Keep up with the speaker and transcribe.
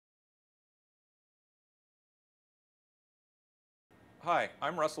Hi,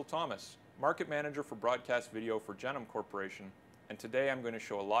 I'm Russell Thomas, Market Manager for Broadcast Video for Gennum Corporation, and today I'm going to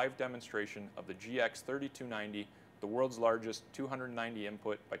show a live demonstration of the GX3290, the world's largest 290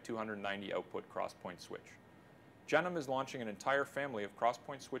 input by 290 output Crosspoint switch. Gennum is launching an entire family of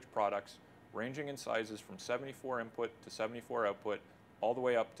Crosspoint switch products ranging in sizes from 74 input to 74 output, all the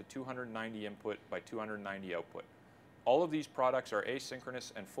way up to 290 input by 290 output. All of these products are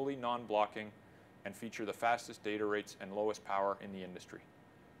asynchronous and fully non-blocking and feature the fastest data rates and lowest power in the industry.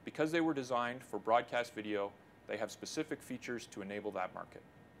 Because they were designed for broadcast video, they have specific features to enable that market.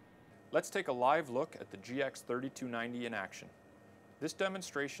 Let's take a live look at the GX3290 in action. This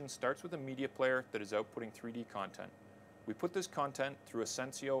demonstration starts with a media player that is outputting 3D content. We put this content through a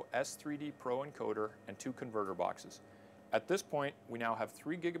Sensio S3D Pro encoder and two converter boxes. At this point, we now have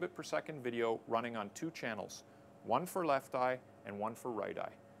 3 gigabit per second video running on two channels, one for left eye and one for right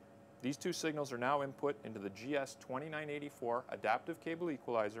eye. These two signals are now input into the GS2984 adaptive cable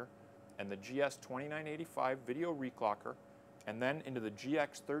equalizer and the GS2985 video reclocker, and then into the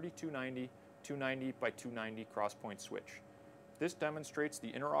GX3290 290 by 290 Crosspoint switch. This demonstrates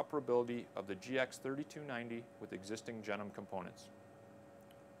the interoperability of the GX3290 with existing Gennum components.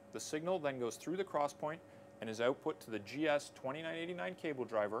 The signal then goes through the Crosspoint and is output to the GS2989 cable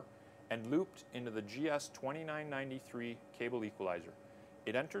driver and looped into the GS2993 cable equalizer.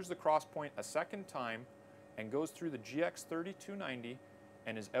 It enters the Crosspoint a second time and goes through the GX3290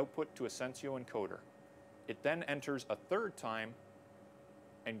 and is output to a Sensio encoder. It then enters a third time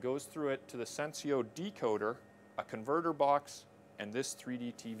and goes through it to the Sensio decoder, a converter box, and this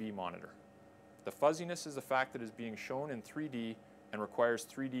 3D TV monitor. The fuzziness is the fact that it is being shown in 3D and requires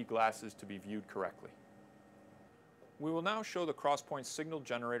 3D glasses to be viewed correctly. We will now show the Crosspoint signal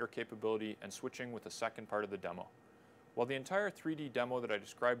generator capability and switching with the second part of the demo. While the entire 3D demo that I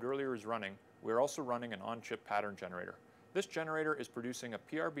described earlier is running, we are also running an on-chip pattern generator. This generator is producing a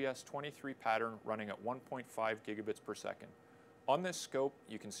PRBS23 pattern running at 1.5 gigabits per second. On this scope,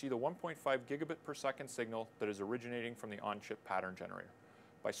 you can see the 1.5 gigabit per second signal that is originating from the on-chip pattern generator.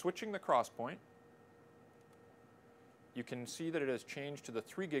 By switching the Crosspoint, you can see that it has changed to the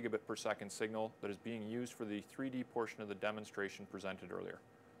 3 gigabit per second signal that is being used for the 3D portion of the demonstration presented earlier.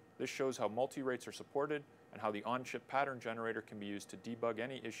 This shows how multi-rates are supported and how the on-chip pattern generator can be used to debug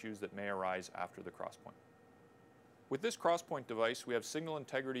any issues that may arise after the Crosspoint. With this Crosspoint device, we have signal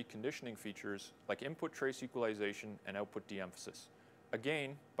integrity conditioning features like input trace equalization and output de-emphasis.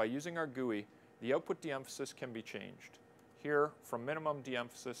 Again, by using our GUI, the output de-emphasis can be changed. Here, from minimum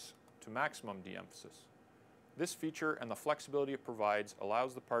de-emphasis to maximum de-emphasis. This feature and the flexibility it provides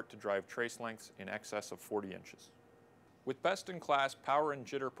allows the part to drive trace lengths in excess of 40 inches. With best-in-class power and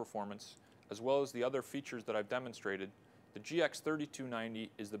jitter performance, as well as the other features that I've demonstrated, the GX3290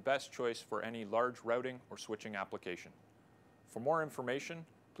 is the best choice for any large routing or switching application. For more information,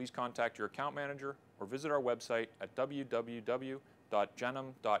 please contact your account manager or visit our website at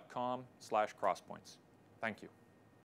www.gennum.com/crosspoints. Thank you.